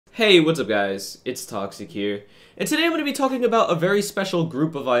Hey, what's up guys? It's Toxic here, and today I'm going to be talking about a very special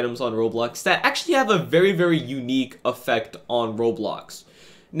group of items on Roblox that actually have a very unique effect on Roblox.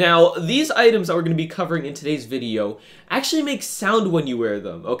 Now, these items that we're going to be covering in today's video actually make sound when you wear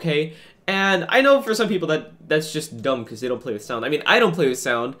them, okay? And I know for some people that's just dumb because they don't play with sound. I mean, I don't play with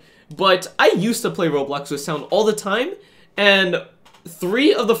sound, but I used to play Roblox with sound all the time, and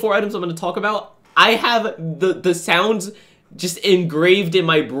 3 of the 4 items I'm going to talk about, I have the sounds just engraved in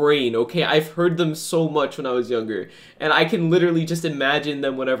my brain, okay? I've heard them so much when I was younger, and I can literally just imagine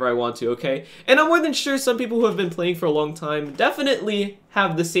them whenever I want to, okay? And I'm more than sure some people who have been playing for a long time definitely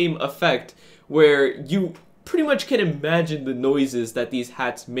have the same effect, where you pretty much can imagine the noises that these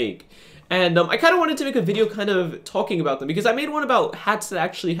hats make. And I kind of wanted to make a video kind of talking about them, because I made one about hats that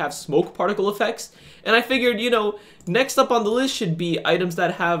actually have smoke particle effects, and I figured, you know, next up on the list should be items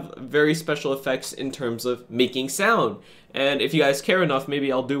that have very special effects in terms of making sound. And if you guys care enough,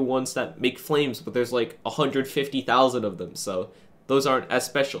 maybe I'll do ones that make flames, but there's like 150,000 of them, so those aren't as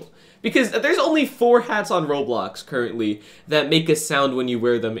special. Because there's only 4 hats on Roblox currently that make a sound when you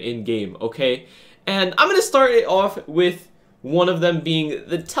wear them in-game, okay? And I'm gonna start it off with one of them being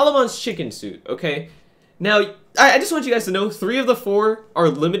the Telemon's chicken suit, okay? Now, I just want you guys to know 3 of the 4 are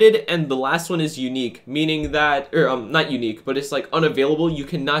limited and the last one is unique, meaning that, or not unique, but it's like unavailable. You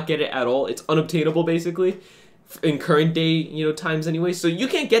cannot get it at all. It's unobtainable basically in current day, you know, times anyway. So you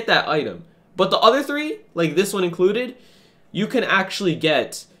can't get that item. But the other 3, like this one included, you can actually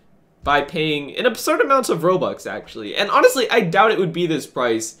get by paying an absurd amounts of Robux actually. And honestly, I doubt it would be this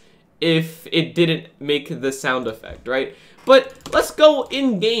price if it didn't make the sound effect, right? But let's go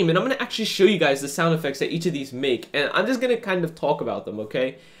in-game, and I'm going to actually show you guys the sound effects that each of these make, and I'm just going to kind of talk about them,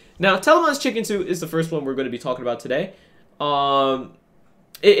 okay? Now, Telemon's chicken suit is the first one we're going to be talking about today.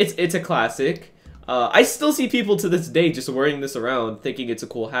 It's a classic. I still see people to this day just wearing this around thinking it's a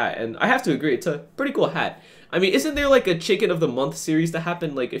cool hat, and I have to agree, it's a pretty cool hat. I mean, isn't there like a Chicken of the Month series that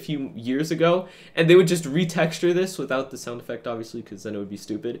happened like a few years ago, and they would just retexture this without the sound effect, obviously, because then it would be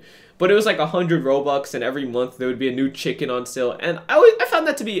stupid. But it was like 100 Robux, and every month there would be a new chicken on sale, and I found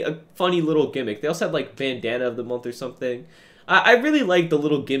that to be a funny little gimmick. They also had like Bandana of the Month or something. I really like the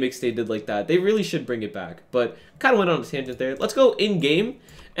little gimmicks they did like that. They really should bring it back, but kind of went on a tangent there. Let's go in-game,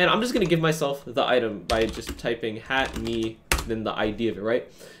 and I'm just going to give myself the item by just typing hat me, then the ID of it, right?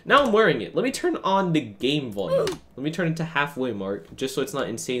 Now I'm wearing it. Let me turn on the game volume. Let me turn it to halfway mark, just so it's not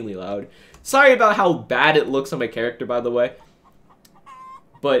insanely loud. Sorry about how bad it looks on my character, by the way.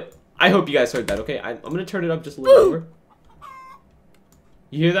 But I hope you guys heard that, okay? I'm going to turn it up just a little over.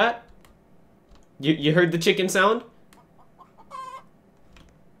 You hear that? You heard the chicken sound?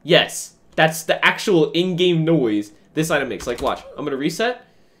 Yes, that's the actual in-game noise this item makes. Like, watch. I'm going to reset,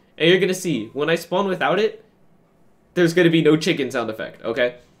 and you're going to see, when I spawn without it, there's going to be no chicken sound effect,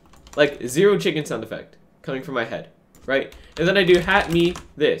 okay? Like, 0 chicken sound effect coming from my head, right? And then I do hat me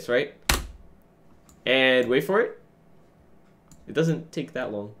this, right? And wait for it. It doesn't take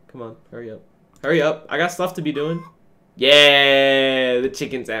that long. Come on, hurry up. Hurry up. I got stuff to be doing. Yeah, the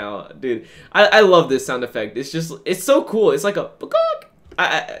chicken sound. Dude, I love this sound effect. It's just, it's so cool. It's like a...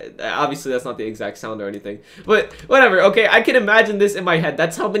 obviously, that's not the exact sound or anything. But whatever, okay? I can imagine this in my head.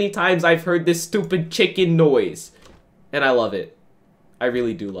 That's how many times I've heard this stupid chicken noise. And I love it. I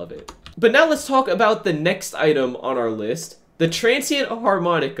really do love it. But now let's talk about the next item on our list. The transient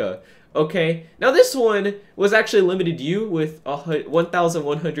harmonica. Okay, now this one was actually limited you with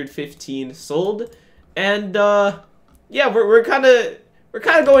 1,115 sold. And yeah, we're kind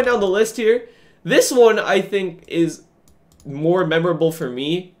of going down the list here. This one I think is more memorable for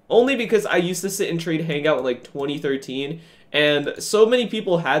me, only because I used to sit in Trade Hangout in like 2013, and so many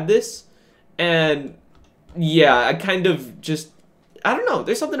people had this, and yeah, I kind of just, I don't know,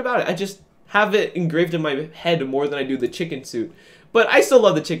 there's something about it. I just have it engraved in my head more than I do the chicken suit. But I still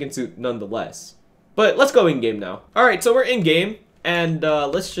love the chicken suit nonetheless. But let's go in-game now. Alright, so we're in-game, and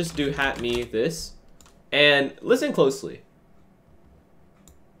let's just do hat me this. And listen closely.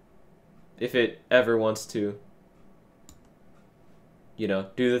 If it ever wants to, you know,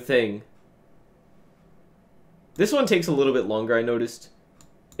 do the thing. This one takes a little bit longer, I noticed.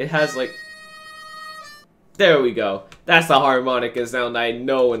 It has like... There we go. That's the harmonica sound I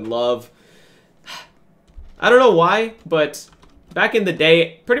know and love. I don't know why, but back in the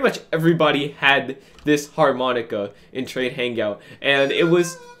day, pretty much everybody had this harmonica in Trade Hangout. And it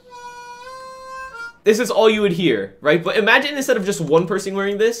was... This is all you would hear, right? But imagine instead of just one person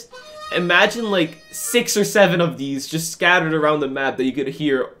wearing this, imagine like 6 or 7 of these just scattered around the map that you could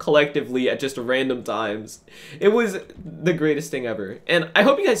hear collectively at just random times. It was the greatest thing ever. And I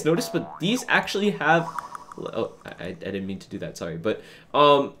hope you guys noticed, but these actually have... Oh, I didn't mean to do that, sorry. But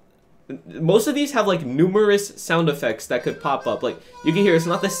most of these have like numerous sound effects that could pop up. Like you can hear it's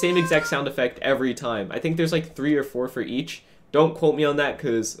not the same exact sound effect every time. I think there's like 3 or 4 for each. Don't quote me on that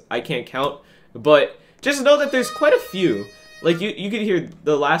because I can't count. But just know that there's quite a few. Like you could hear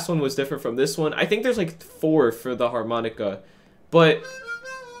the last one was different from this one. I think there's like 4 for the harmonica. But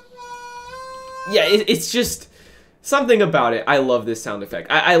yeah, it's just something about it. I love this sound effect.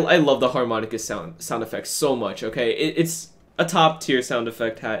 I love the harmonica sound effect so much, okay? It's a top tier sound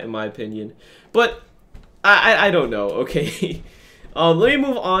effect hat in my opinion. But I don't know, okay? Let me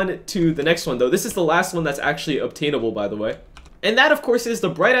move on to the next one though. This is the last one that's actually obtainable, by the way. And that of course is the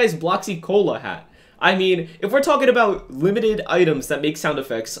Bright Eyes Bloxy Cola hat. I mean, if we're talking about limited items that make sound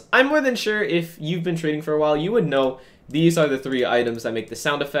effects, I'm more than sure if you've been trading for a while, you would know these are the 3 items that make the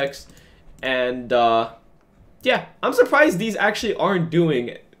sound effects. And yeah, I'm surprised these actually aren't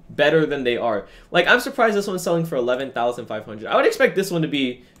doing better than they are. Like, I'm surprised this one's selling for 11,500. I would expect this one to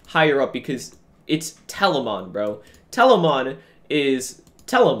be higher up because it's Telemon, bro. Telemon is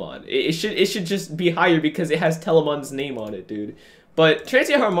Telemon. It should just be higher because it has Telemon's name on it, dude. But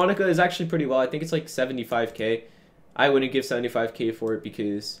Transient Harmonica is actually pretty well. I think it's like 75k. I wouldn't give 75k for it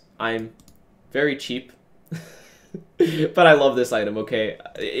because I'm very cheap. But I love this item, okay?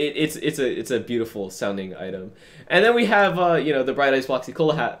 It's a beautiful sounding item. And then we have, you know, the Bright Eyes Bloxy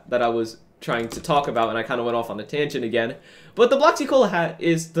Cola hat that I was trying to talk about, and I kind of went off on a tangent again. But the Bloxy Cola hat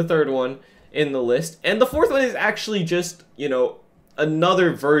is the 3rd one in the list. And the 4th one is actually just, you know,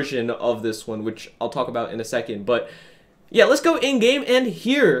 another version of this one, which I'll talk about in a second. But yeah, let's go in-game and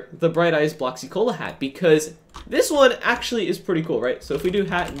hear the Bright Eyes Bloxy Cola hat, because this one actually is pretty cool, right? So if we do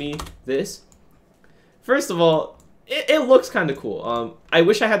hat me this, first of all, it looks kind of cool. I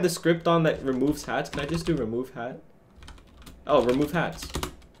wish I had the script on that removes hats. Can I just do remove hat? Oh, remove hats.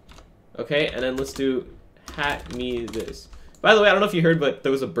 Okay, and then let's do hat me this. By the way, I don't know if you heard, but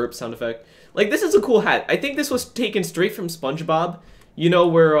there was a burp sound effect. Like, this is a cool hat. I think this was taken straight from SpongeBob. You know,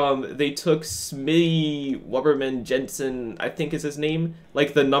 where they took Smitty Wubberman Jensen, I think is his name,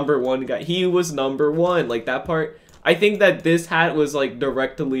 like the #1 guy. He was #1, like that part. I think that this hat was like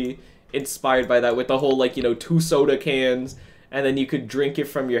directly inspired by that, with the whole, like, you know, 2 soda cans and then you could drink it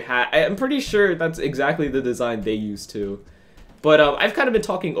from your hat. I'm pretty sure that's exactly the design they used too. But I've kind of been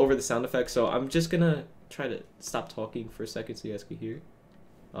talking over the sound effects, so I'm just gonna try to stop talking for a second so you guys can hear.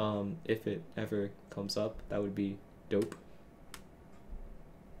 If it ever comes up, that would be dope.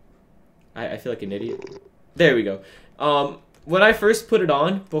 I feel like an idiot. There we go. When I first put it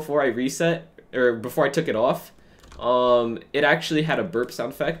on, before I reset, or before I took it off, it actually had a burp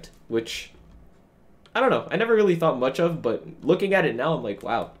sound effect, which, I don't know, I never really thought much of, but looking at it now, I'm like,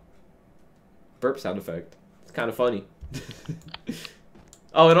 wow. Burp sound effect. It's kind of funny.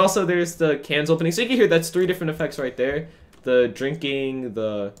 Oh, and also there's the cans opening. So you can hear that's 3 different effects right there. The drinking,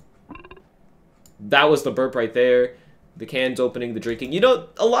 that was the burp right there. The cans opening, the drinking. You know,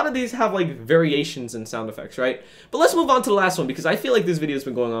 a lot of these have like variations in sound effects, right? But let's move on to the last one, because I feel like this video has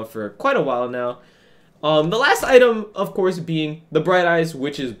been going on for quite a while now. The last item, of course, being the Bright Eyes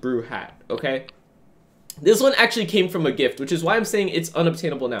Witch's Brew hat, okay? This one actually came from a gift, which is why I'm saying it's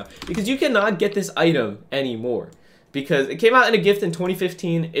unobtainable now, because you cannot get this item anymore, because it came out in a gift in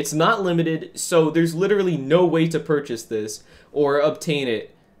 2015. It's not limited, so there's literally no way to purchase this or obtain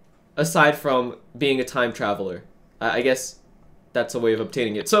it aside from being a time traveler. I guess that's a way of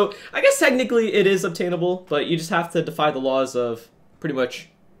obtaining it. So I guess technically it is obtainable, but you just have to defy the laws of pretty much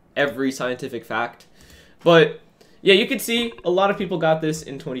every scientific fact. But yeah, you can see a lot of people got this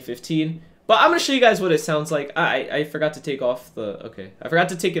in 2015. But I'm going to show you guys what it sounds like. I forgot to take off the... Okay. I forgot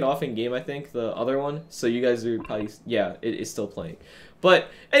to take it off in game, I think, the other one. So you guys are probably... Yeah, it is still playing. But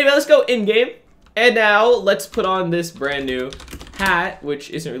anyway, let's go in game. And now let's put on this brand new hat, which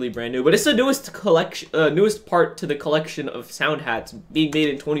isn't really brand new, but it's the newest collection, newest part to the collection of sound hats being made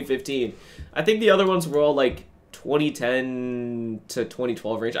in 2015. I think the other ones were all like 2010 to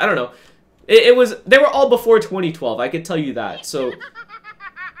 2012 range. I don't know. They were all before 2012. I could tell you that. So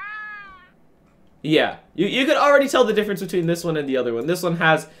yeah, you could already tell the difference between this one and the other one. This one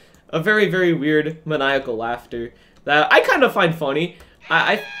has a very, very weird maniacal laughter that I kind of find funny.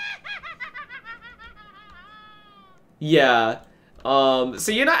 Yeah.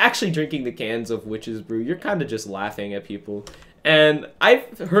 So you're not actually drinking the cans of Witch's Brew. You're kind of just laughing at people. And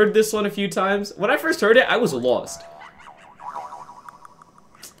I've heard this one a few times. When I first heard it, I was lost.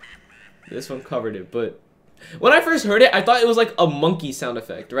 This one covered it, but when I first heard it, I thought it was like a monkey sound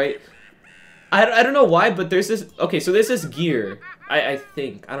effect, right? I don't know why, but there's this... Okay, so there's this gear. I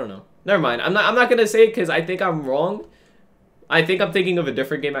think. I don't know. Never mind. I'm not gonna say it because I think I'm wrong. I think I'm thinking of a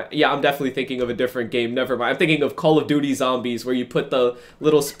different game. Yeah, I'm definitely thinking of a different game. Never mind. I'm thinking of Call of Duty Zombies, where you put the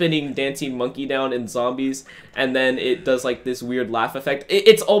little spinning, dancing monkey down in zombies, and then it does like this weird laugh effect.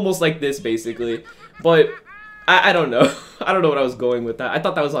 It's almost like this, basically. But I don't know. I don't know what I was going with that. I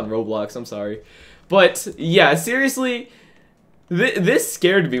thought that was on Roblox. I'm sorry. But yeah, seriously, this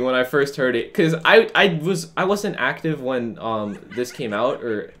scared me when I first heard it, because I wasn't active when this came out,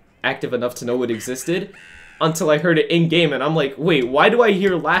 or active enough to know it existed, until I heard it in-game, and I'm like, wait, why do I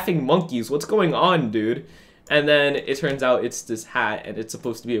hear laughing monkeys? What's going on, dude? And then it turns out it's this hat, and it's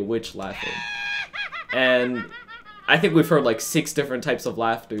supposed to be a witch laughing. And I think we've heard like 6 different types of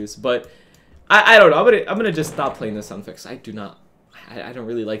laughters, but I don't know. I'm gonna just stop playing the sound effects. I don't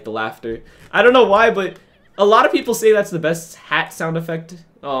really like the laughter. I don't know why, but a lot of people say that's the best hat sound effect,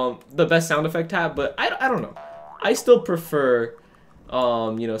 the best sound effect hat, but I don't know. I still prefer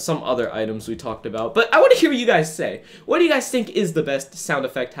you know, some other items we talked about. But I want to hear what you guys say. What do you guys think is the best sound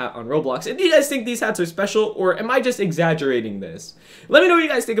effect hat on Roblox? And do you guys think these hats are special, or am I just exaggerating this? Let me know what you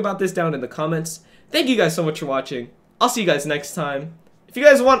guys think about this down in the comments. Thank you guys so much for watching. I'll see you guys next time. If you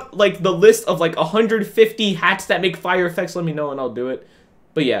guys want, like, the list of, like, 150 hats that make fire effects, let me know and I'll do it.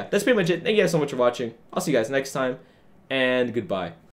 But yeah, that's pretty much it. Thank you guys so much for watching. I'll see you guys next time, and goodbye.